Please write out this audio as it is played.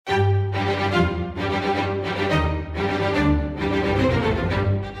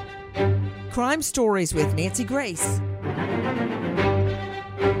Crime Stories with Nancy Grace.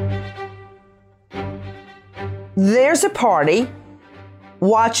 There's a party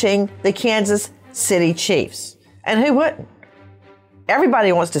watching the Kansas City Chiefs. And who wouldn't?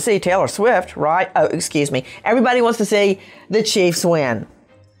 Everybody wants to see Taylor Swift, right? Everybody wants to see the Chiefs win.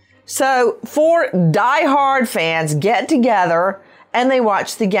 So 4 diehard fans get together and they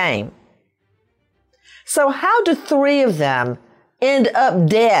watch the game. So how do 3 of them end up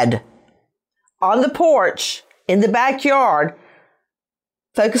dead on the porch in the backyard?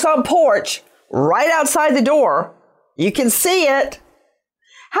 Focus on porch, right outside the door. You can see it.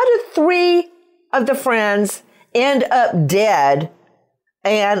 How do 3 of the friends end up dead?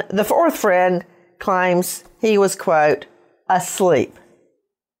 And the 4th friend claims he was, quote, asleep.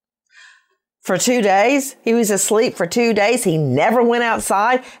 For 2 days? He was asleep for 2 days. He never went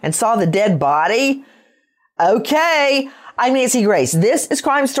outside and saw the dead body? Okay. I'm Nancy Grace. This is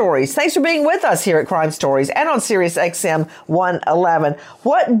Crime Stories. Thanks for being with us here at Crime Stories and on Sirius XM 111.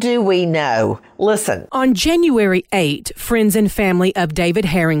 What do we know? Listen. On January 8, friends and family of David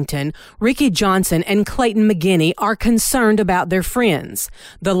Harrington, Ricky Johnson, and Clayton McGinney are concerned about their friends.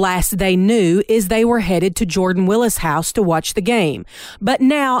 The last they knew is they were headed to Jordan Willis' house to watch the game. But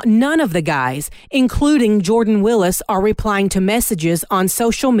now none of the guys, including Jordan Willis, are replying to messages on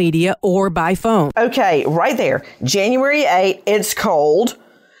social media or by phone. Okay, right there. January 8, it's cold.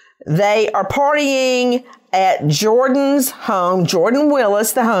 They are partying at Jordan's home, Jordan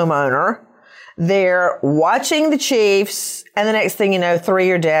Willis, the homeowner. They're watching the Chiefs, and the next thing you know,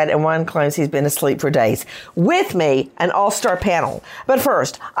 3 are dead, and 1 claims he's been asleep for days. With me, an all-star panel. But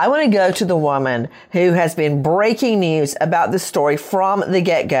first, I want to go to the woman who has been breaking news about this story from the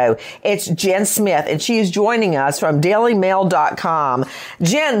get-go. It's Jen Smith, and she is joining us from dailymail.com.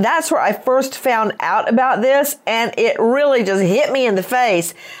 Jen, that's where I first found out about this, and it really just hit me in the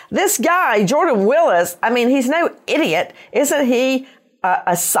face. This guy, Jordan Willis, I mean, he's no idiot. Isn't he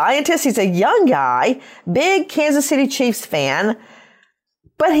a scientist? He's a young guy, big Kansas City Chiefs fan,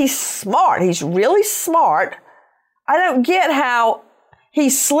 but he's smart. He's really smart. I don't get how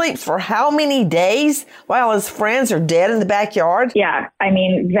he sleeps for how many days while his friends are dead in the backyard. Yeah, I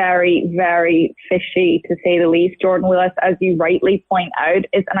mean, very, very fishy to say the least. Jordan Willis, as you rightly point out,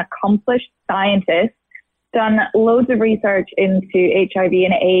 is an accomplished scientist, done loads of research into HIV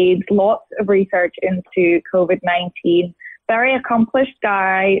and AIDS, lots of research into COVID-19. Very accomplished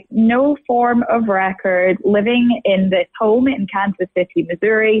guy, no form of record, living in this home in Kansas City,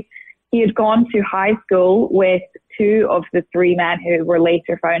 Missouri. He had gone to high school with 2 of the 3 men who were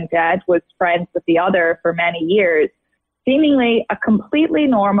later found dead, was friends with the other for many years. Seemingly a completely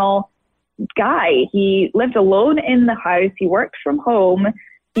normal guy. He lived alone in the house. He worked from home.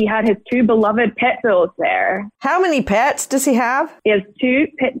 He had his 2 beloved pit bulls there. How many pets does he have? He has 2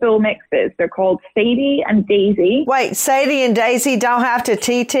 pit bull mixes. They're called Sadie and Daisy. Wait, Sadie and Daisy don't have to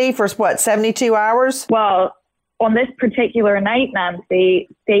TT for, 72 hours? Well, on this particular night, Nancy,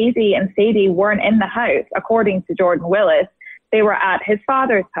 Daisy and Sadie weren't in the house, according to Jordan Willis. They were at his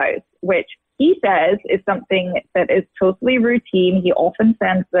father's house, which he says is something that is totally routine. He often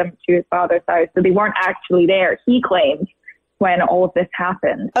sends them to his father's house, so they weren't actually there, he claims, when all of this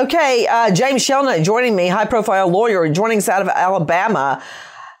happened. Okay, James Shelnut joining me, high-profile lawyer, joining us out of Alabama.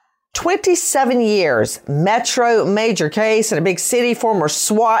 27 years, Metro major case in a big city. Former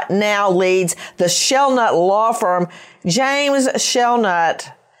SWAT now leads the Shelnut law firm. James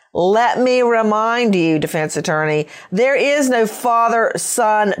Shelnut, let me remind you, defense attorney, there is no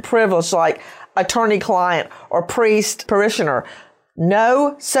father-son privilege like attorney-client or priest-parishioner.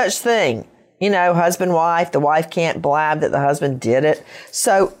 No such thing. You know, husband-wife, the wife can't blab that the husband did it.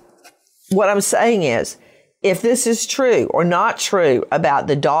 So what I'm saying is, if this is true or not true about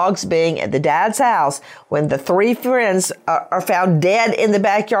the dogs being at the dad's house when the 3 friends are found dead in the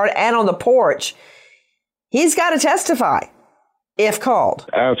backyard and on the porch, he's got to testify if called.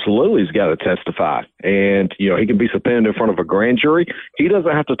 Absolutely, he's got to testify. And, you know, he can be subpoenaed in front of a grand jury. He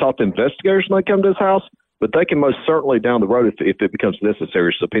doesn't have to talk to investigators when they come to his house. But they can most certainly down the road, if it becomes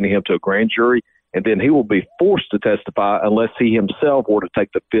necessary, subpoena him to a grand jury, and then he will be forced to testify unless he himself were to take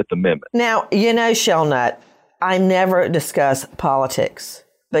the Fifth Amendment. Now, you know, Shelnut, I never discuss politics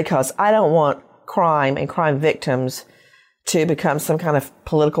because I don't want crime and crime victims to become some kind of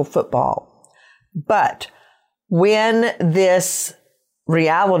political football. But when this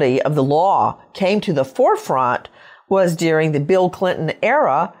reality of the law came to the forefront was during the Bill Clinton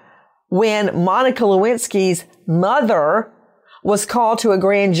era, when Monica Lewinsky's mother was called to a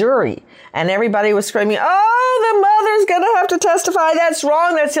grand jury and everybody was screaming, oh, the mother's going to have to testify. That's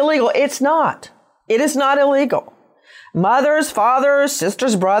wrong. That's illegal. It's not. It is not illegal. Mothers, fathers,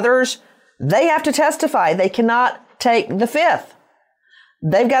 sisters, brothers, They have to testify. They cannot take the fifth.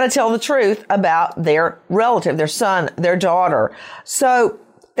 They've got to tell the truth about their relative, their son, their daughter. So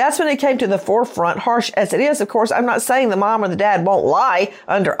that's when it came to the forefront, harsh as it is. Of course, I'm not saying the mom or the dad won't lie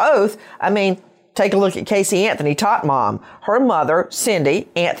under oath. I mean, take a look at Casey Anthony, Tot Mom. Her mother, Cindy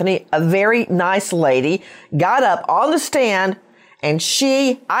Anthony, a very nice lady, got up on the stand and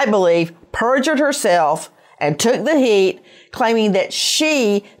she, I believe, perjured herself and took the heat, claiming that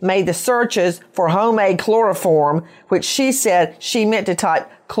she made the searches for homemade chloroform, which she said she meant to type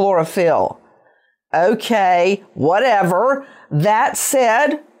chlorophyll. Okay, whatever. That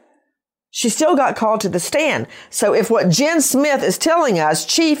said, she still got called to the stand. So if what Jen Smith is telling us,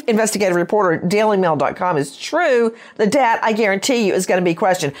 chief investigative reporter, dailymail.com, is true, the dad, I guarantee you, is going to be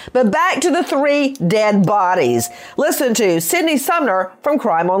questioned. But back to the 3 dead bodies. Listen to Sydney Sumner from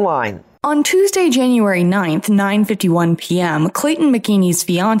Crime Online. On Tuesday, January 9th, 9:51 p.m., Clayton McGeeney's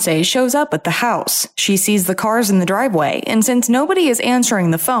fiancée shows up at the house. She sees the cars in the driveway, and since nobody is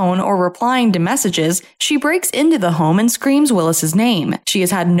answering the phone or replying to messages, she breaks into the home and screams Willis's name. She has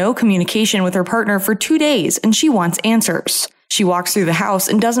had no communication with her partner for 2 days, and she wants answers. She walks through the house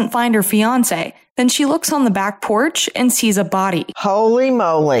and doesn't find her fiancé. Then she looks on the back porch and sees a body. Holy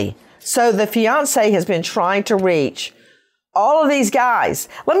moly. So the fiancé has been trying to reach all of these guys.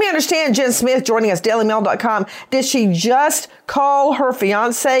 Let me understand, Jen Smith joining us, dailymail.com. Did she just call her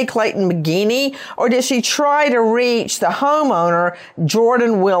fiancé, Clayton McGeeney, or did she try to reach the homeowner,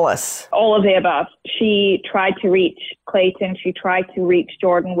 Jordan Willis? All of the above. She tried to reach Clayton. She tried to reach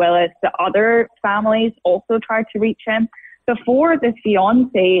Jordan Willis. The other families also tried to reach him. Before the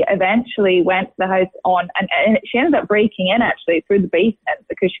fiancé eventually went to the house and she ended up breaking in actually through the basement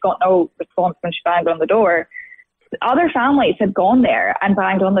because she got no response when she banged on the door. Other families had gone there and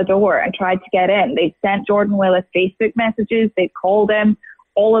banged on the door and tried to get in. They'd sent Jordan Willis Facebook messages. They'd called him,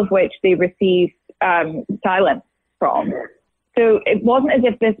 all of which they received silence from. So it wasn't as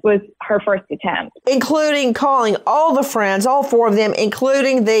if this was her first attempt. Including calling all the friends, all 4 of them,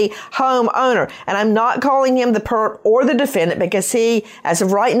 including the homeowner. And I'm not calling him the perp or the defendant because he, as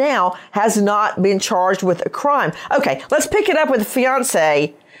of right now, has not been charged with a crime. Okay, let's pick it up with the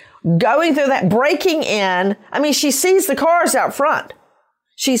fiancé. Going through that, breaking in. I mean, she sees the cars out front.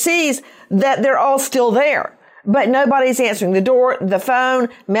 She sees that they're all still there, but nobody's answering the door, the phone,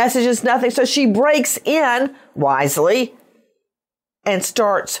 messages, nothing. So she breaks in wisely and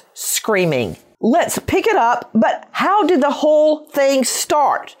starts screaming. Let's pick it up. But how did the whole thing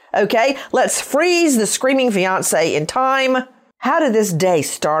start? Okay, let's freeze the screaming fiancé in time. How did this day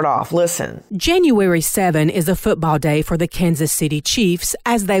start off? Listen. January 7 is a football day for the Kansas City Chiefs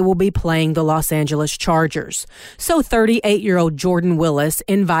as they will be playing the Los Angeles Chargers. So 38-year-old Jordan Willis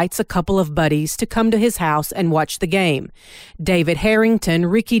invites a couple of buddies to come to his house and watch the game. David Harrington,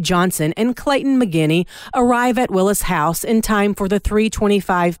 Ricky Johnson, and Clayton McGeeney arrive at Willis' house in time for the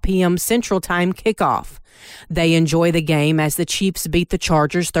 3:25 p.m. Central Time kickoff. They enjoy the game as the Chiefs beat the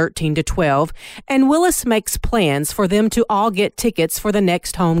Chargers 13-12, and Willis makes plans for them to all get tickets for the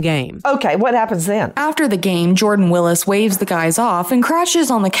next home game. Okay, what happens then? After the game, Jordan Willis waves the guys off and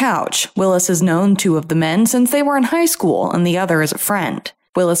crashes on the couch. Willis has known 2 of the men since they were in high school, and the other is a friend.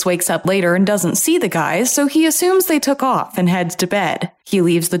 Willis wakes up later and doesn't see the guys, so he assumes they took off and heads to bed. He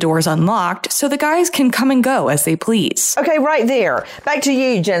leaves the doors unlocked so the guys can come and go as they please. Okay, right there. Back to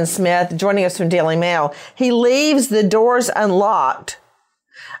you, Jen Smith, joining us from Daily Mail. He leaves the doors unlocked,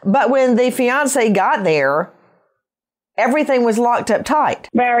 but when the fiancé got there, everything was locked up tight.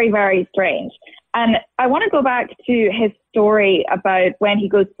 Very, very strange. And I want to go back to his story about when he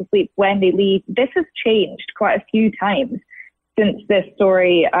goes to sleep, when they leave. This has changed quite a few times since this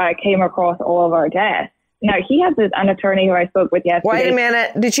story came across all of our desks. Now, he has an attorney who I spoke with yesterday. Wait a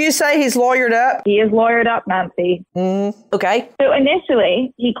minute. Did you say he's lawyered up? He is lawyered up, Nancy. Okay. So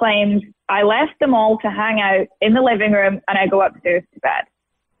initially, he claims, I left them all to hang out in the living room and I go upstairs to bed.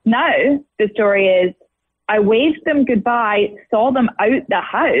 Now, the story is, I waved them goodbye, saw them out the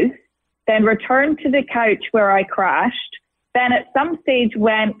house, then returned to the couch where I crashed, then at some stage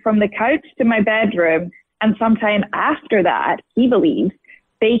went from the couch to my bedroom, and sometime after that, he believes,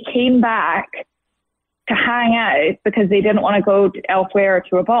 they came back to hang out because they didn't want to go elsewhere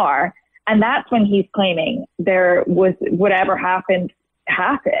to a bar. And that's when he's claiming there was whatever happened.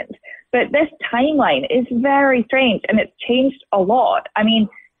 But this timeline is very strange and it's changed a lot. I mean,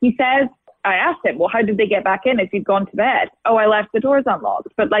 he says, I asked him, well, how did they get back in if you'd gone to bed? Oh, I left the doors unlocked.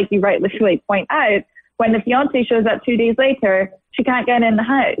 But like you rightly point out, when the fiancé shows up 2 days later, she can't get in the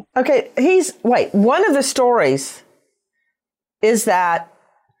house. Okay, one of the stories is that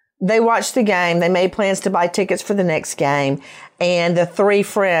They watched the game. They made plans to buy tickets for the next game. And the three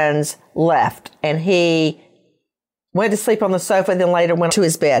friends left. And he went to sleep on the sofa, then later went to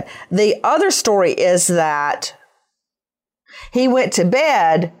his bed. The other story is that he went to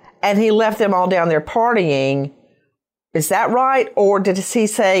bed and he left them all down there partying. Is that right? Or did he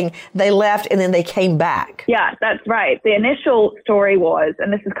saying they left and then they came back? Yeah, that's right. The initial story was,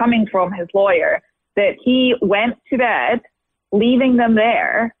 and this is coming from his lawyer, that he went to bed, leaving them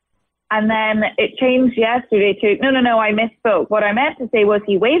there. And then it changed yesterday to, no, I misspoke. What I meant to say was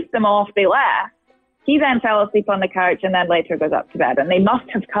he waved them off, they left. He then fell asleep on the couch and then later goes up to bed. And they must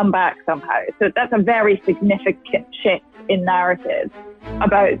have come back somehow. So that's a very significant shift in narrative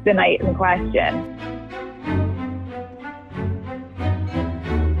about the night in question.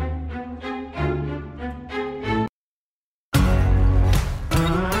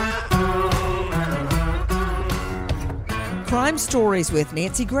 Crime Stories with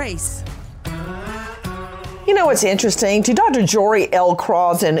Nancy Grace. You know what's interesting? To Dr. Jory L.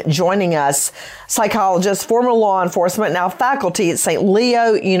 Crosden joining us, psychologist, former law enforcement, now faculty at St.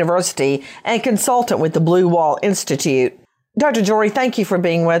 Leo University, and consultant with the Blue Wall Institute. Dr. Jory, thank you for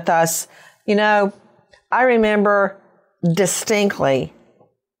being with us. You know, I remember distinctly,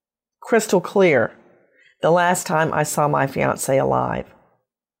 crystal clear, the last time I saw my fiance alive,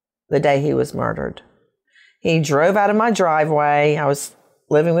 the day he was murdered. He drove out of my driveway. I was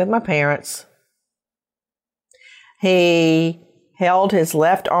living with my parents. He held his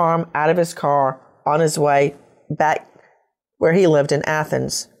left arm out of his car on his way back where he lived in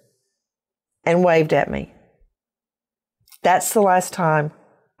Athens and waved at me. That's the last time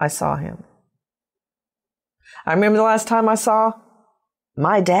I saw him. I remember the last time I saw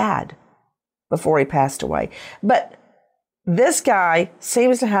my dad before he passed away. But this guy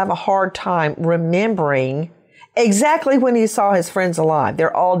seems to have a hard time remembering exactly when he saw his friends alive.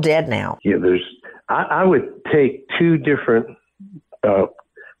 They're all dead now. Yeah, I would take two different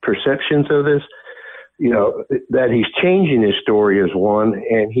perceptions of this. You know, that he's changing his story is one,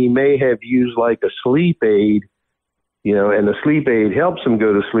 and he may have used like a sleep aid, you know, and the sleep aid helps him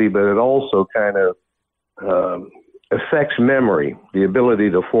go to sleep, but it also kind of affects memory, the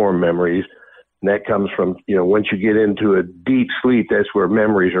ability to form memories. And that comes from, you know, once you get into a deep sleep, that's where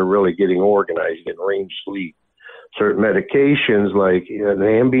memories are really getting organized in REM sleep. Certain medications like an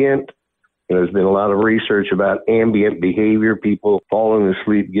ambient, there's been a lot of research about ambient behavior, people falling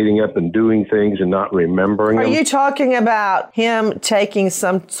asleep, getting up and doing things and not remembering them. Are you talking about him taking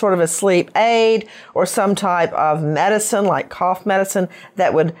some sort of a sleep aid or some type of medicine, like cough medicine,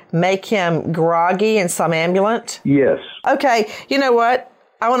 that would make him groggy and somnambulant? Yes. Okay, you know what?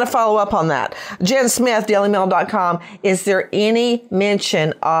 I want to follow up on that. Jen Smith, DailyMail.com. Is there any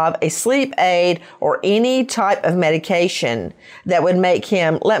mention of a sleep aid or any type of medication that would make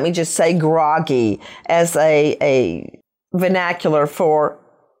him, let me just say, groggy as a vernacular for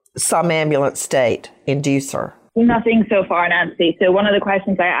somnambulant state inducer? Nothing so far, Nancy. So one of the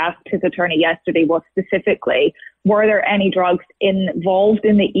questions I asked his attorney yesterday was specifically, were there any drugs involved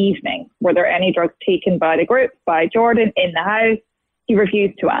in the evening? Were there any drugs taken by the group, by Jordan, in the house? He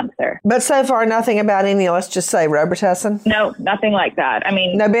refused to answer. But so far, nothing about any, let's just say, Robitussin? No, nothing like that. I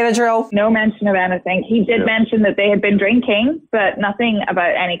mean, no Benadryl? No mention of anything. He did mention that they had been drinking, but nothing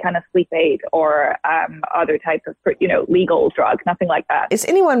about any kind of sleep aid or other type of, legal drug, nothing like that. Is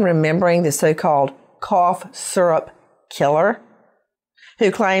anyone remembering the so-called cough syrup killer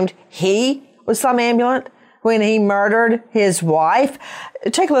who claimed he was somnambulant when he murdered his wife?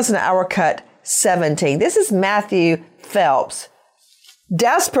 Take a listen to our cut 17. This is Matthew Phelps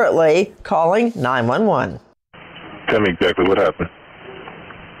desperately calling 911. Tell me exactly what happened.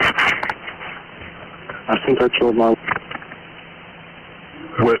 I think I killed my...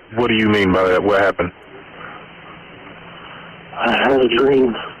 What do you mean by that? What happened? I had a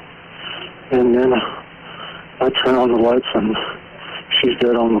dream, and then I turn on the lights and she's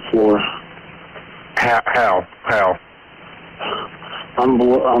dead on the floor. How?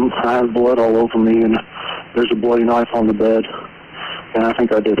 I have blood all over me, and there's a bloody knife on the bed. And I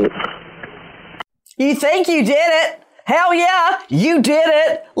think I did it. You think you did it? Hell yeah, you did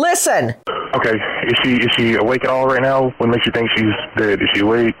it. Listen. Okay, is she awake at all right now? What makes you think she's dead? Is she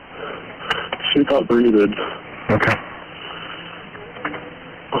awake? She's not breathing. Okay.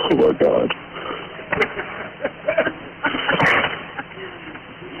 Oh my God.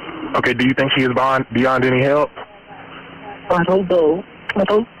 Okay, do you think she is beyond any help? I don't know.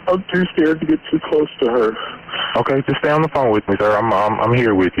 I'm too scared to get too close to her. Okay, just stay on the phone with me, sir. I'm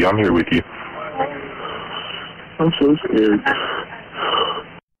here with you. I'm so scared.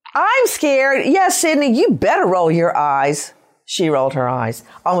 I'm scared. Yes, Sydney, you better roll your eyes. She rolled her eyes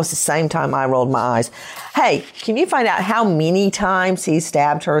almost the same time I rolled my eyes. Hey, can you find out how many times he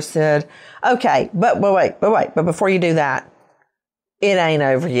stabbed her, Sid? Okay, but wait. But before you do that, it ain't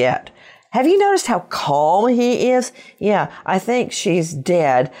over yet. Have you noticed how calm he is? Yeah, I think she's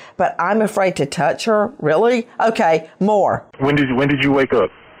dead, but I'm afraid to touch her. Really? Okay, more. When did you wake up?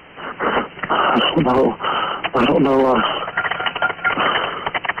 I don't know.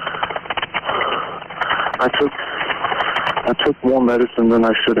 I took more medicine than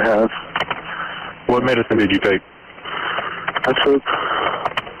I should have. What medicine did you take? I took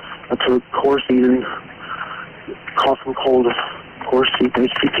Corseed, cough and cold, Corseed,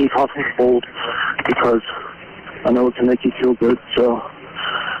 HCP, cough and cold, because I know it can make you feel good. So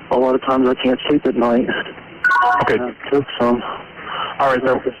a lot of times I can't sleep at night. Okay. I took some. All right,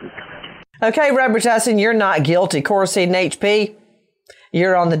 no. Okay, Robertson, you're not guilty. Corseed and HP,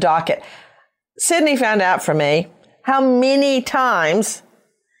 you're on the docket. Sydney found out from me how many times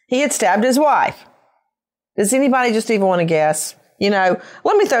he had stabbed his wife. Does anybody just even want to guess?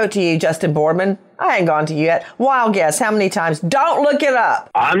 Let me throw it to you, Justin Boardman. I ain't gone to you yet. Wild guess. How many times? Don't look it up.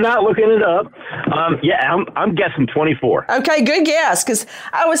 I'm not looking it up. I'm guessing 24. Okay, good guess, because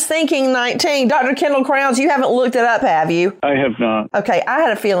I was thinking 19. Dr. Kendall Crowns, you haven't looked it up, have you? I have not. Okay, I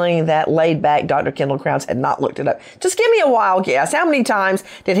had a feeling that laid-back Dr. Kendall Crowns had not looked it up. Just give me a wild guess. How many times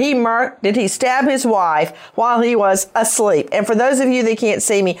did he stab his wife while he was asleep? And for those of you that can't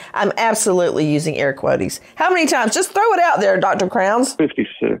see me, I'm absolutely using air quotes. How many times? Just throw it out there, Dr. Crowns.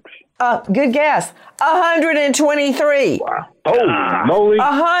 56. Good guess. 123. Wow. Holy moly.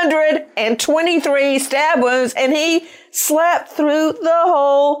 123 stab wounds, and he slept through the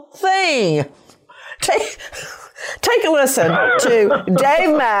whole thing. Take a listen to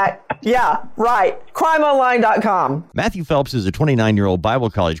Dave Mack. Yeah, right. CrimeOnline.com. Matthew Phelps is a 29-year-old Bible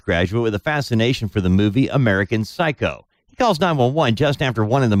college graduate with a fascination for the movie American Psycho. He calls 911 just after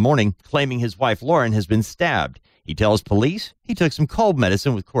 1 a.m, claiming his wife Lauren has been stabbed. He tells police he took some cold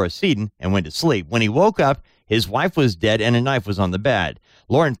medicine with Corseed and went to sleep. When he woke up, his wife was dead and a knife was on the bed.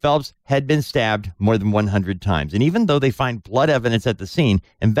 Lauren Phelps had been stabbed more than 100 times. And even though they find blood evidence at the scene,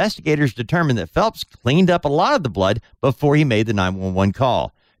 investigators determined that Phelps cleaned up a lot of the blood before he made the 911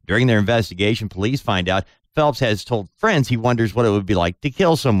 call. During their investigation, police find out Phelps has told friends he wonders what it would be like to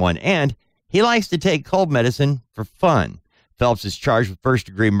kill someone, and he likes to take cold medicine for fun. Phelps is charged with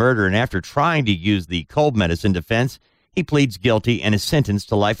first-degree murder, and after trying to use the cold medicine defense, he pleads guilty and is sentenced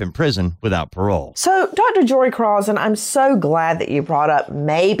to life in prison without parole. So, Dr. Jory Crossan, I'm so glad that you brought up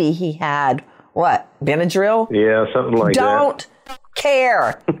maybe he had, what, Benadryl? Yeah, something like Don't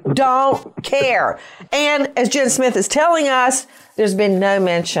care. Don't care. And as Jen Smith is telling us, there's been no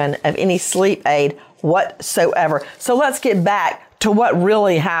mention of any sleep aid whatsoever. So let's get back to what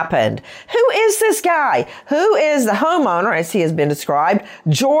really happened. Who is this guy? Who is the homeowner, as he has been described?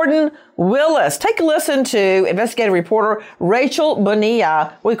 Jordan Willis. Take a listen to investigative reporter Rachel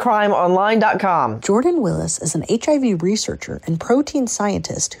Bonilla with CrimeOnline.com. Jordan Willis is an HIV researcher and protein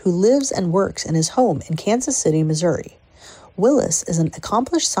scientist who lives and works in his home in Kansas City, Missouri. Willis is an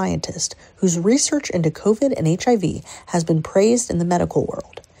accomplished scientist whose research into COVID and HIV has been praised in the medical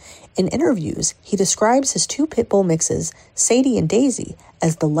world. In interviews, he describes his two pit bull mixes, Sadie and Daisy,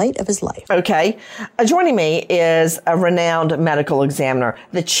 as the light of his life. Okay. Joining me is a renowned medical examiner,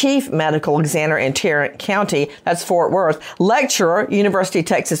 the chief medical examiner in Tarrant County, that's Fort Worth, lecturer, University of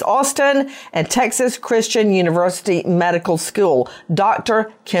Texas, Austin, and Texas Christian University Medical School,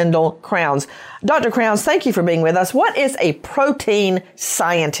 Dr. Kendall Crowns. Dr. Crowns, thank you for being with us. What is a protein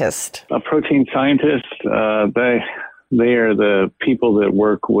scientist? A protein scientist, they are the people that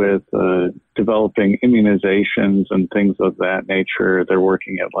work with developing immunizations and things of that nature. They're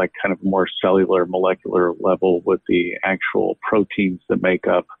working at like kind of more cellular, molecular level with the actual proteins that make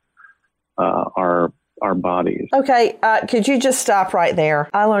up our bodies. Okay, could you just stop right there?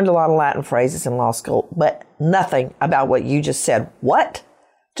 I learned a lot of Latin phrases in law school, but nothing about what you just said. What?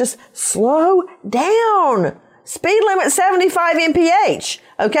 Just slow down. Speed limit 75 mph.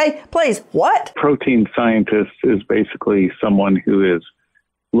 Okay, please. What? Protein scientist is basically someone who is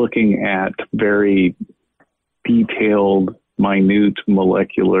looking at very detailed, minute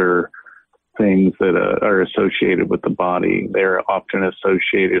molecular things that are associated with the body. They're often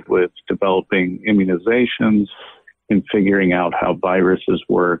associated with developing immunizations and figuring out how viruses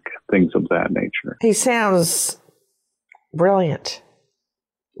work, things of that nature. He sounds brilliant,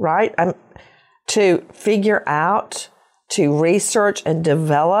 right? To figure out, to research and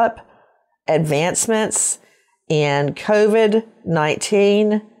develop advancements in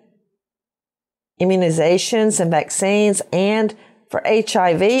COVID-19 immunizations and vaccines, and for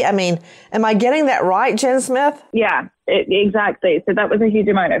HIV. I mean, am I getting that right, Jen Smith? Yeah, exactly. So that was a huge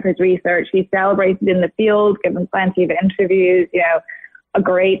amount of his research. He celebrated in the field, given plenty of interviews, a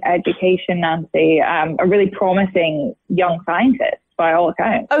great education, Nancy, a really promising young scientist by all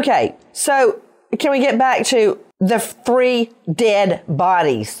accounts. Okay, so can we get back to the 3 dead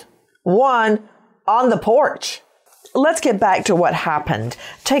bodies? One on the porch. Let's get back to what happened.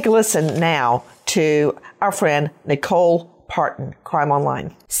 Take a listen now to our friend Nicole Parton, Crime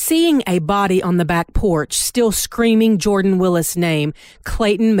Online. Seeing a body on the back porch, still screaming Jordan Willis' name,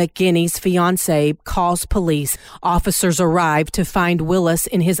 Clayton McGinney's fiancée calls police. Officers arrive to find Willis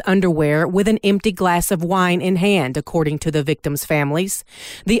in his underwear with an empty glass of wine in hand, according to the victims' families.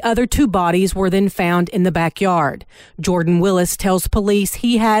 The other 2 bodies were then found in the backyard. Jordan Willis tells police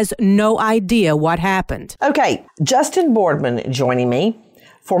he has no idea what happened. Okay, Justin Boardman joining me.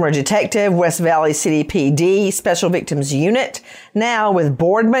 Former detective, West Valley City PD, Special Victims Unit, now with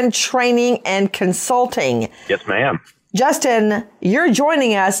Boardman Training and Consulting. Yes, ma'am. Justin, you're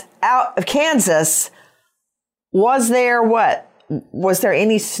joining us out of Kansas. Was there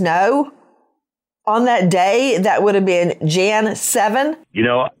any snow on that day? That would have been Jan 7?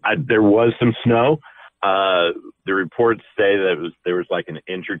 There was some snow. The reports say that there was like an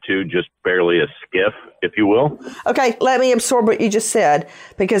inch or two, just barely a skiff, if you will. Okay, let me absorb what you just said,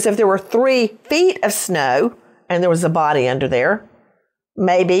 because if there were 3 feet of snow and there was a body under there,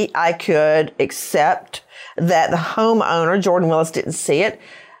 maybe I could accept that the homeowner, Jordan Willis, didn't see it.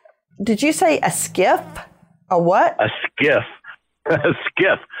 Did you say a skiff? A what? A skiff. A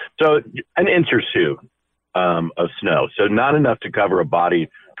skiff. So an inch or two of snow. So not enough to cover a body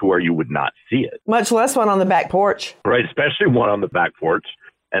to where you would not see it. Much less one on the back porch. Right, especially one on the back porch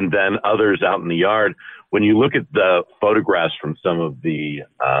and then others out in the yard. When you look at the photographs from some of the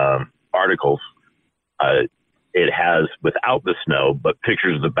articles, it has, without the snow, but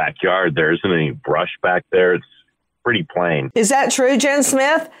pictures of the backyard. There isn't any brush back there. It's pretty plain. Is that true, Jen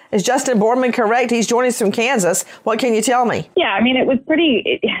Smith? Is Justin Boardman correct? He's joining us from Kansas. What can you tell me? Yeah, I mean, it was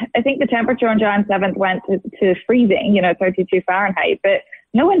I think the temperature on Jan 7th went to freezing, 32 Fahrenheit, but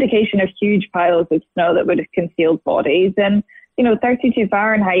no indication of huge piles of snow that would have concealed bodies. And, 32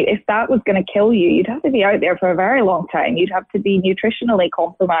 Fahrenheit, if that was going to kill you, you'd have to be out there for a very long time. You'd have to be nutritionally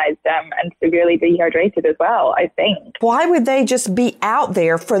compromised and severely dehydrated as well, I think. Why would they just be out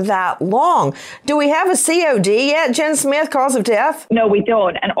there for that long? Do we have a COD yet, Jen Smith, cause of death? No, we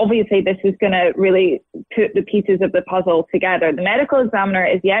don't. And obviously this is going to really put the pieces of the puzzle together. The medical examiner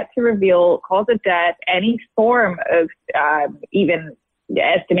is yet to reveal cause of death, any form of even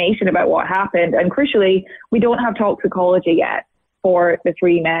estimation about what happened. And crucially, we don't have toxicology yet for the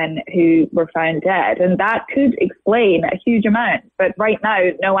 3 men who were found dead. And that could explain a huge amount. But right now,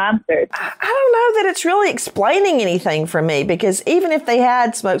 no answers. I don't know that it's really explaining anything for me, because even if they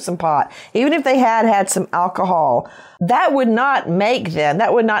had smoked some pot, even if they had some alcohol, that would not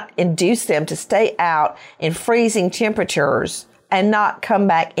induce them to stay out in freezing temperatures and not come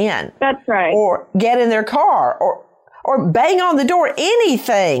back in. That's right. Or get in their car or bang on the door,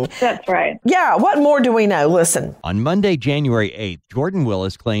 anything. That's right. Yeah, what more do we know? Listen. On Monday, January 8th, Jordan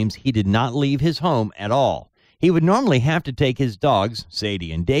Willis claims he did not leave his home at all. He would normally have to take his dogs,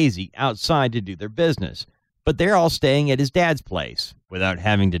 Sadie and Daisy, outside to do their business, but they're all staying at his dad's place. Without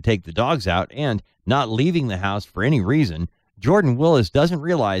having to take the dogs out and not leaving the house for any reason, Jordan Willis doesn't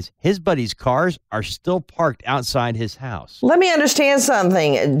realize his buddies' cars are still parked outside his house. Let me understand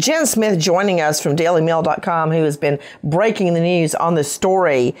something. Jen Smith joining us from dailymail.com, who has been breaking the news on this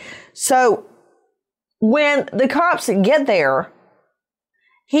story. So when the cops get there,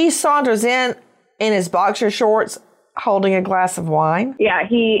 he saunters in his boxer shorts holding a glass of wine. Yeah,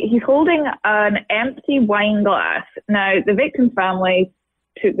 he's holding an empty wine glass. Now, the victim's family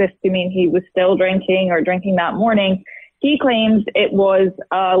took this to mean he was still drinking or drinking that morning. He claims it was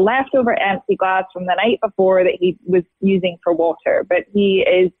a leftover empty glass from the night before that he was using for water. But he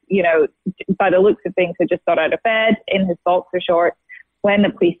is, by the looks of things, had just got out of bed in his boxer shorts. When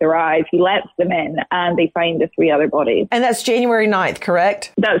the police arrive, he lets them in and they find the 3 other bodies. And that's January 9th,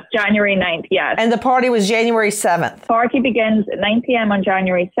 correct? That's January 9th, yes. And the party was January 7th. Party begins at 9 p.m. on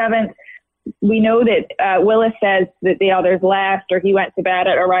January 7th. We know that Willis says that the others left or he went to bed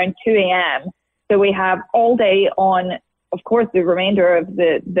at around 2 a.m. So we have all day on, of course, the remainder of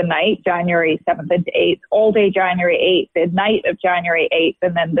the night, January 7th and 8th, all day January 8th, the night of January 8th,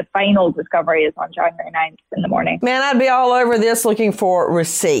 and then the final discovery is on January 9th in the morning. Man, I'd be all over this looking for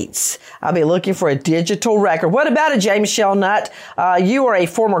receipts. I'd be looking for a digital record. What about it, James Shellnut? You were a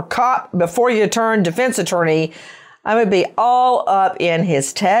former cop before you turned defense attorney. I would be all up in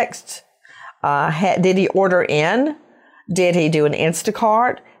his texts. Did he order in Did he do an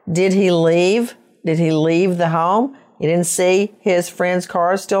Instacart? Did he leave? Did he leave the home? He didn't see his friend's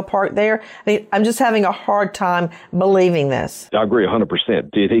car still parked there. I mean, I'm just having a hard time believing this. I agree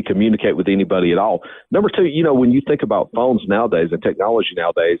 100%. Did he communicate with anybody at all? Number two, when you think about phones nowadays and technology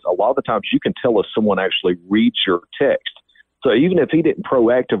nowadays, a lot of the times you can tell if someone actually reads your text. So even if he didn't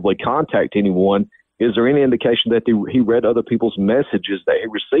proactively contact anyone, is there any indication that he read other people's messages that he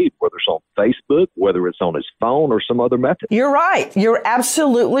received, whether it's on Facebook, whether it's on his phone, or some other method? You're right. You're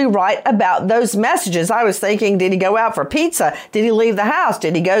absolutely right about those messages. I was thinking, did he go out for pizza? Did he leave the house?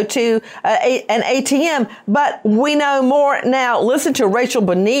 Did he go to an ATM? But we know more now. Listen to Rachel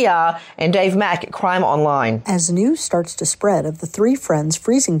Bonilla and Dave Mack at Crime Online. As news starts to spread of the three friends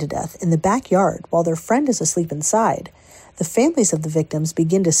freezing to death in the backyard while their friend is asleep inside, the families of the victims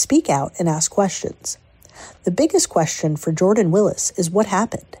begin to speak out and ask questions. The biggest question for Jordan Willis is what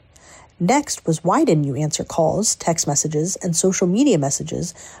happened. Next was why didn't you answer calls, text messages, and social media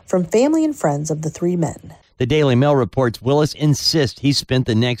messages from family and friends of the three men? The Daily Mail reports Willis insists he spent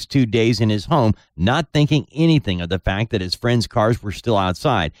the next 2 days in his home not thinking anything of the fact that his friends' cars were still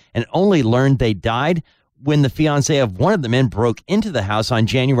outside, and only learned they died when the fiancé of one of the men broke into the house on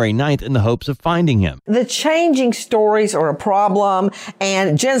January 9th in the hopes of finding him. The changing stories are a problem,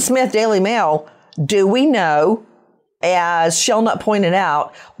 and Jen Smith, Daily Mail, do we know, as Shelnut pointed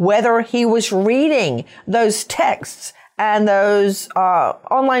out, whether he was reading those texts and those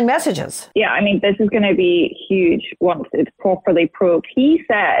online messages? Yeah, I mean, this is going to be huge once it's properly probed. He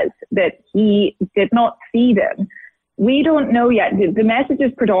says that he did not see them. We don't know yet. The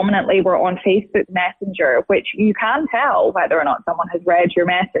messages predominantly were on Facebook Messenger, which you can tell whether or not someone has read your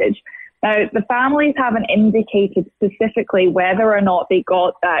message. Now, the families haven't indicated specifically whether or not they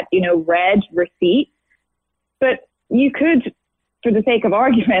got that, read receipt. But you could, for the sake of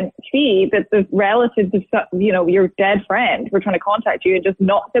argument, see that the relatives of, your dead friend were trying to contact you and just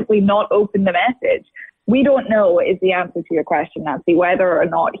simply not open the message. We don't know is the answer to your question, Nancy, whether or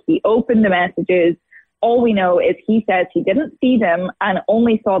not he opened the messages. All we know is he says he didn't see them and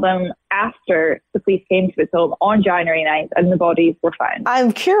only saw them after the police came to his home on January 9th and the bodies were found.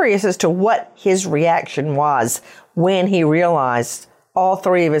 I'm curious as to what his reaction was when he realized all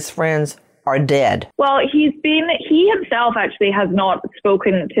three of his friends are dead. Well, he himself actually has not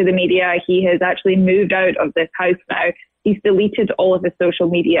spoken to the media. He has actually moved out of this house now. He's deleted all of his social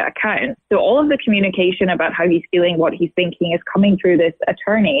media accounts. So all of the communication about how he's feeling, what he's thinking is coming through this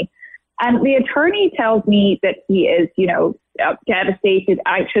attorney. And the attorney tells me that he is, devastated,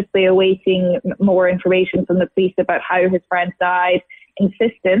 anxiously awaiting more information from the police about how his friend died,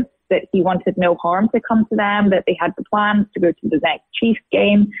 insistent that he wanted no harm to come to them, that they had the plans to go to the next Chiefs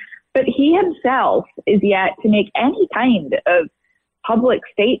game. But he himself is yet to make any kind of public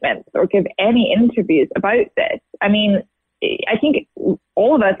statements or give any interviews about this. I mean, I think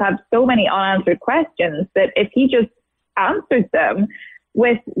all of us have so many unanswered questions that if he just answered them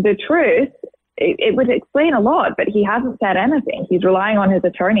with the truth, it would explain a lot, but he hasn't said anything. He's relying on his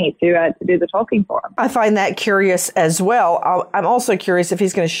attorney to do the talking for him. I find that curious as well. I'm also curious if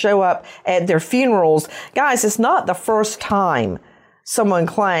he's going to show up at their funerals. Guys, it's not the first time someone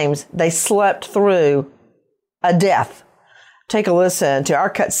claims they slept through a death. Take a listen to our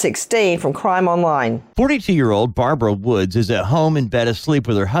Cut 16 from Crime Online. 42-year-old Barbara Woods is at home in bed asleep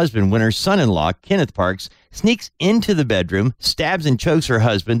with her husband when her son-in-law, Kenneth Parks, sneaks into the bedroom, stabs and chokes her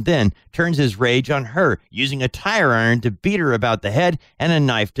husband, then turns his rage on her, using a tire iron to beat her about the head and a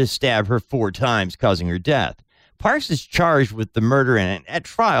knife to stab her 4 times, causing her death. Parks is charged with the murder, and at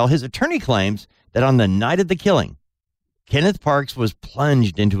trial, his attorney claims that on the night of the killing, Kenneth Parks was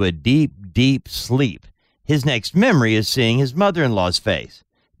plunged into a deep, deep sleep. His next memory is seeing his mother-in-law's face.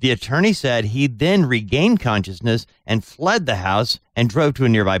 The attorney said he then regained consciousness and fled the house and drove to a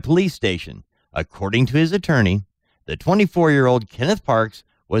nearby police station. According to his attorney, the 24-year-old Kenneth Parks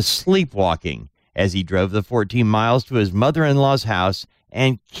was sleepwalking as he drove the 14 miles to his mother-in-law's house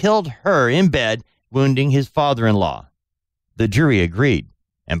and killed her in bed, wounding his father-in-law. The jury agreed,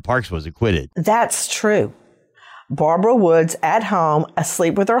 and Parks was acquitted. That's true. Barbara Woods at home,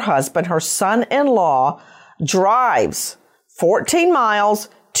 asleep with her husband, her son-in-law, drives 14 miles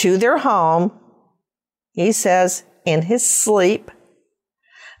to their home, he says, in his sleep,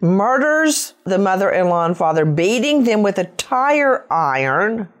 murders the mother-in-law and father, beating them with a tire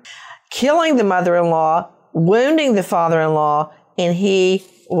iron, killing the mother-in-law, wounding the father-in-law, and he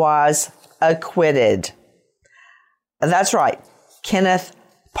was acquitted. That's right, Kenneth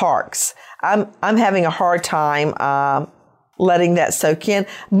Parks. I'm having a hard time letting that soak in,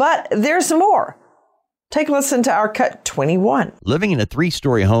 but there's more. Take a listen to our cut 21. Living in a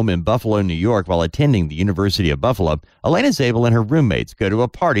 3-story home in Buffalo, New York, while attending the University of Buffalo, Elena Zabel and her roommates go to a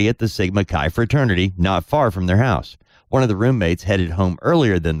party at the Sigma Chi fraternity not far from their house. One of the roommates headed home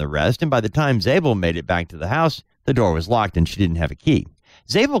earlier than the rest, and by the time Zabel made it back to the house, the door was locked and she didn't have a key.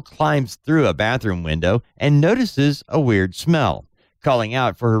 Zabel climbs through a bathroom window and notices a weird smell. Calling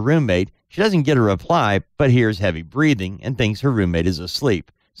out for her roommate, she doesn't get a reply, but hears heavy breathing and thinks her roommate is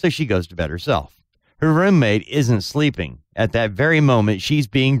asleep, so she goes to bed herself. Her roommate isn't sleeping. At that very moment, she's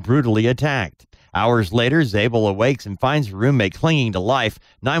being brutally attacked. Hours later, Zabel awakes and finds her roommate clinging to life.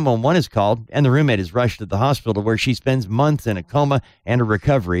 911 is called, and the roommate is rushed to the hospital where she spends months in a coma and a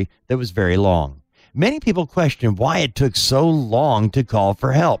recovery that was very long. Many people question why it took so long to call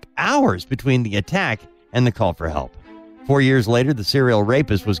for help. Hours between the attack and the call for help. 4 years later, the serial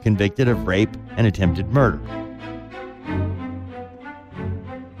rapist was convicted of rape and attempted murder.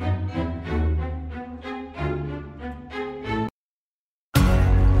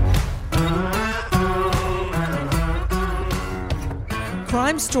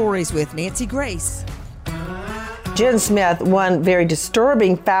 Crime Stories with Nancy Grace. Jen Smith, one very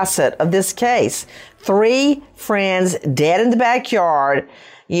disturbing facet of this case. 3 friends dead in the backyard.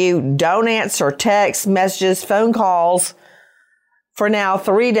 You don't answer text, messages, phone calls for now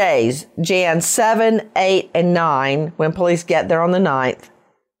 3 days. Jan 7, 8, and 9 when police get there on the 9th.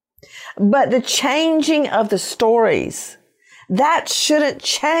 But the changing of the stories, that shouldn't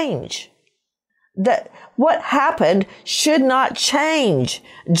change. What happened should not change.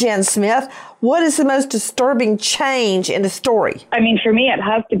 Jen Smith, what is the most disturbing change in the story? I mean, for me, it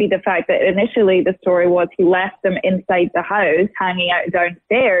has to be the fact that initially the story was he left them inside the house, hanging out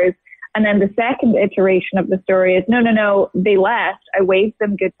downstairs. And then the second iteration of the story is, no, they left. I waved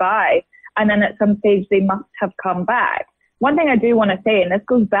them goodbye. And then at some stage, they must have come back. One thing I do want to say, and this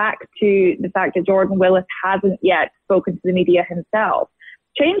goes back to the fact that Jordan Willis hasn't yet spoken to the media himself.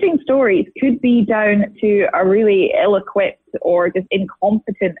 Changing stories could be down to a really ill-equipped or just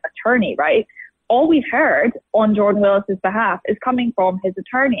incompetent attorney, right? All we've heard on Jordan Willis's behalf is coming from his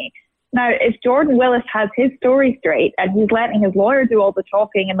attorney. Now, if Jordan Willis has his story straight and he's letting his lawyer do all the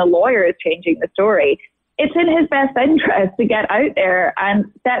talking and the lawyer is changing the story, it's in his best interest to get out there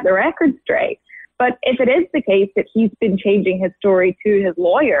and set the record straight. But if it is the case that he's been changing his story to his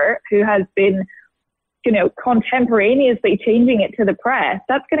lawyer, who has been contemporaneously changing it to the press,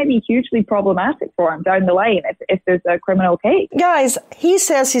 that's going to be hugely problematic for him down the line if there's a criminal case. Guys, he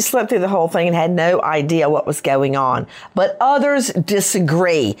says he slept through the whole thing and had no idea what was going on. But others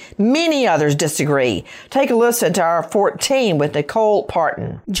disagree. Many others disagree. Take a listen to our 14 with Nicole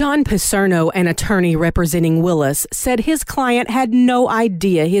Parton. John Picerno, an attorney representing Willis, said his client had no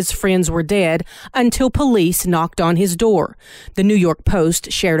idea his friends were dead until police knocked on his door. The New York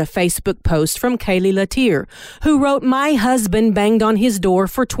Post shared a Facebook post from Kaylee Latier, who wrote, "My husband banged on his door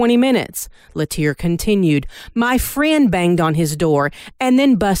for 20 minutes. Latier continued, "My friend banged on his door and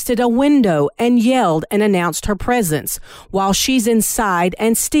then busted a window and yelled and announced her presence. While she's inside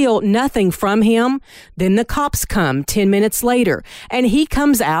and still nothing from him, then the cops come 10 minutes later and he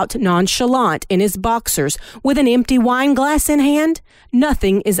comes out nonchalant in his boxers with an empty wine glass in hand.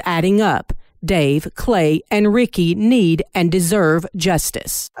 Nothing is adding up. Dave, Clay, and Ricky need and deserve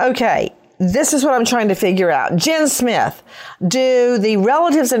justice." Okay. This is what I'm trying to figure out. Jen Smith, do the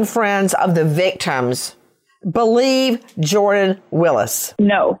relatives and friends of the victims believe Jordan Willis?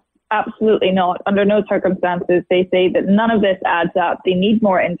 No, absolutely not. Under no circumstances. They say that none of this adds up. They need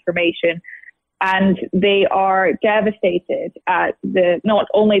more information. And they are devastated at not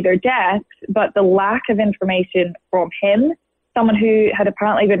only their deaths, but the lack of information from him, someone who had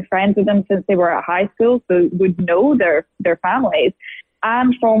apparently been friends with them since they were at high school, so would know their families.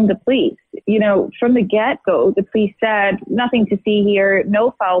 And from the police. From the get-go, the police said, nothing to see here,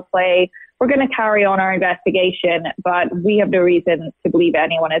 no foul play. We're going to carry on our investigation, but we have no reason to believe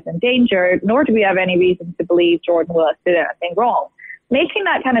anyone is endangered, nor do we have any reason to believe Jordan Willis did anything wrong. Making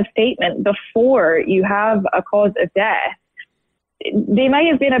that kind of statement before you have a cause of death, they might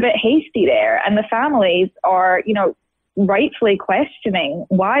have been a bit hasty there, and the families are, rightfully questioning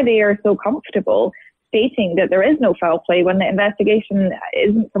why they are so comfortable stating that there is no foul play when the investigation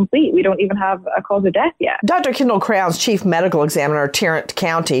isn't complete. We don't even have a cause of death yet. Dr. Kendall Crowns, Chief Medical Examiner, Tarrant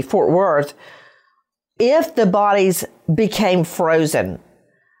County, Fort Worth, if the bodies became frozen,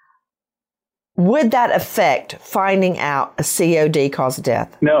 would that affect finding out a COD cause of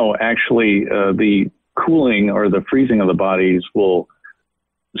death? No, actually, the cooling or the freezing of the bodies will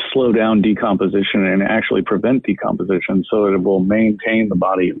slow down decomposition and actually prevent decomposition so that it will maintain the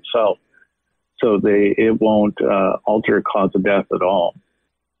body itself. So it won't alter cause of death at all.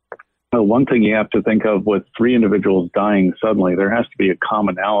 Well, one thing you have to think of with 3 individuals dying suddenly, there has to be a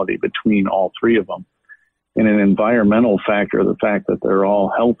commonality between all 3 of them. In an environmental factor, the fact that they're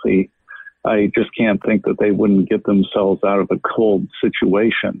all healthy, I just can't think that they wouldn't get themselves out of a cold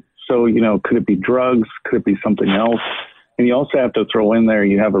situation. So, could it be drugs? Could it be something else? And you also have to throw in there,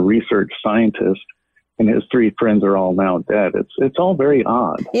 you have a research scientist, and his 3 friends are all now dead. It's all very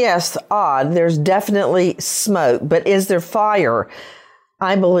odd. Yes, odd. There's definitely smoke, but is there fire?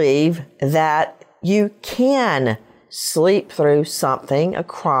 I believe that you can sleep through something, a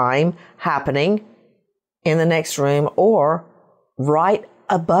crime happening in the next room or right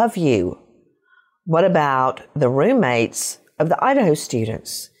above you. What about the roommates of the Idaho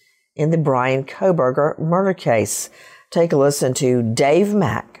students in the Brian Kohberger murder case? Take a listen to Dave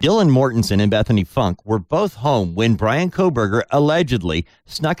Mack. Dylan Mortensen and Bethany Funk were both home when Brian Kohberger allegedly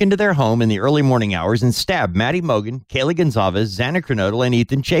snuck into their home in the early morning hours and stabbed Maddie Mogan, Kaylee Gonzalez, Xana Kernodle, and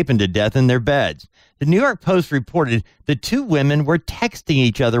Ethan Chapin to death in their beds. The New York Post reported the 2 women were texting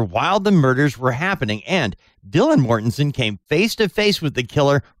each other while the murders were happening, and Dylan Mortensen came face to face with the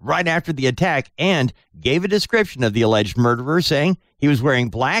killer right after the attack and gave a description of the alleged murderer, saying he was wearing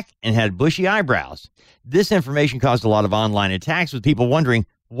black and had bushy eyebrows. This information caused a lot of online attacks, with people wondering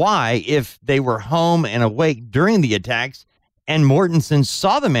why, if they were home and awake during the attacks and Mortensen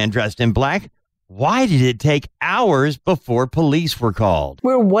saw the man dressed in black, why did it take hours before police were called?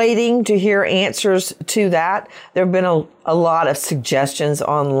 We're waiting to hear answers to that. There have been a lot of suggestions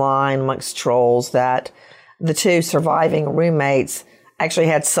online amongst trolls that the 2 surviving roommates actually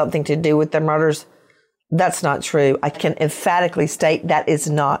had something to do with the murders. That's not true. I can emphatically state that is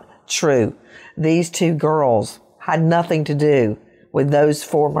not true. These 2 girls had nothing to do with those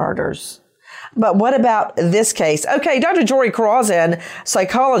 4 murders. But what about this case? Okay, Dr. Jory Krausen,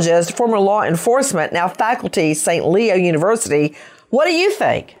 psychologist, former law enforcement, now faculty, St. Leo University. What do you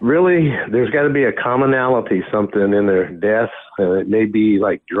think? Really, there's got to be a commonality, something in their deaths. It may be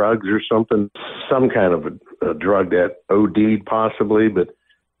like drugs or something, some kind of a drug that OD'd possibly, but,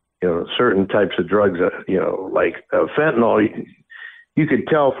 certain types of drugs, like fentanyl, you could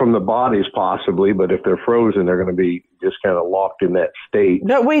tell from the bodies possibly, but if they're frozen, they're going to be just kind of locked in that state.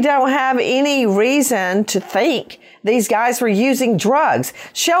 But we don't have any reason to think these guys were using drugs.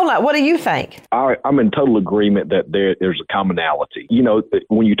 Shelnut, what do you think? I'm in total agreement that there's a commonality.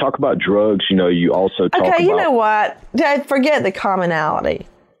 When you talk about drugs, you also talk about... Okay, you know what? Forget the commonality.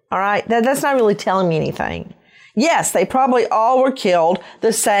 All right? That's not really telling me anything. Yes, they probably all were killed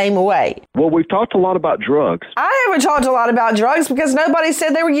the same way. Well, we've talked a lot about drugs. I haven't talked a lot about drugs because nobody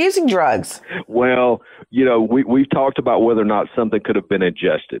said they were using drugs. Well, we've talked about whether or not something could have been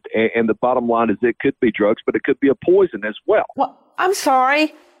ingested. And the bottom line is it could be drugs, but it could be a poison as well. Well, I'm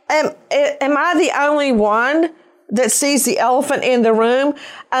sorry. Am I the only one that sees the elephant in the room?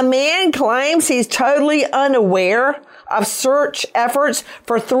 A man claims he's totally unaware of search efforts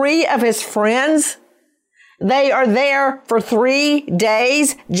for 3 of his friends. They are there for 3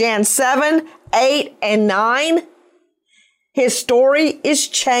 days, Jan 7, 8, and 9. His story is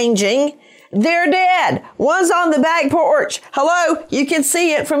changing. They're dead. One's on the back porch. Hello, you can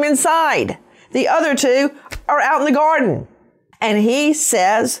see it from inside. The other 2 are out in the garden. And he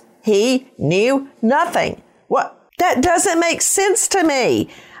says he knew nothing. What? That doesn't make sense to me.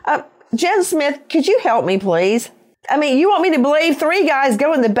 Jen Smith, could you help me, please? I mean, you want me to believe 3 guys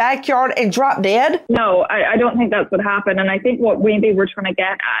go in the backyard and drop dead? No, I don't think that's what happened. And I think what maybe we're trying to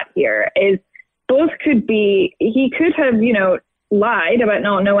get at here is both could be, he could have, lied about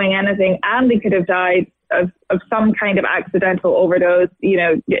not knowing anything, and they could have died of some kind of accidental overdose,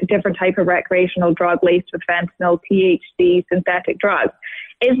 different type of recreational drug laced with fentanyl, THC, synthetic drugs.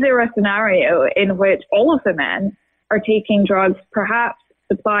 Is there a scenario in which all of the men are taking drugs perhaps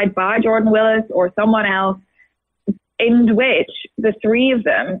supplied by Jordan Willis or someone else, in which the 3 of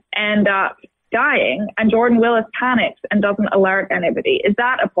them end up dying and Jordan Willis panics and doesn't alert anybody? Is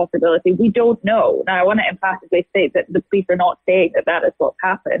that a possibility? We don't know. Now, I want to emphatically state that the police are not saying that is what's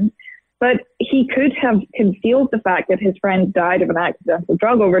happened, but he could have concealed the fact that his friend died of an accidental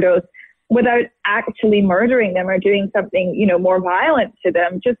drug overdose without actually murdering them or doing something, more violent to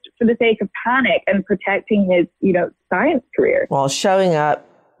them, just for the sake of panic and protecting his, science career. Well, showing up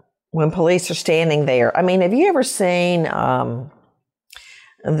when police are standing there. I mean, have you ever seen the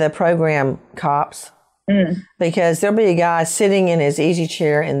program Cops? Because there'll be a guy sitting in his easy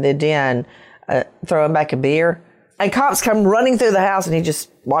chair in the den throwing back a beer, and cops come running through the house and he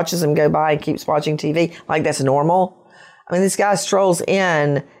just watches them go by and keeps watching TV like that's normal. I mean, this guy strolls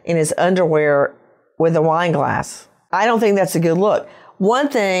in his underwear with a wine glass. I don't think that's a good look. One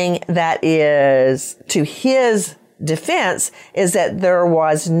thing that is to his defense is that there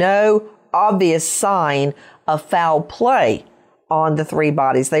was no obvious sign of foul play on the three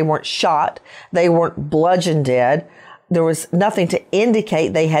bodies. They weren't shot. They weren't bludgeoned dead. There was nothing to indicate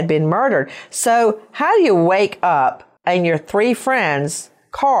they had been murdered. So how do you wake up and your three friends'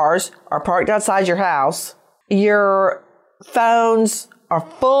 cars are parked outside your house? Your phones are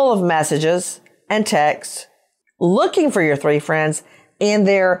full of messages and texts looking for your three friends, and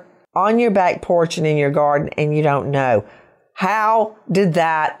they're on your back porch and in your garden, and you don't know. How did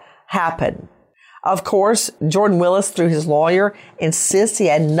that happen? Of course, Jordan Willis, through his lawyer, insists he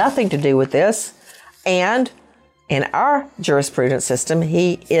had nothing to do with this. And in our jurisprudence system,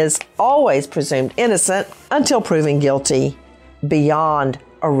 he is always presumed innocent until proven guilty beyond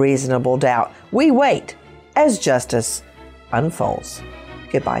a reasonable doubt. We wait as justice unfolds.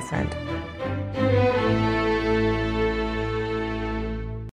 Goodbye, friend.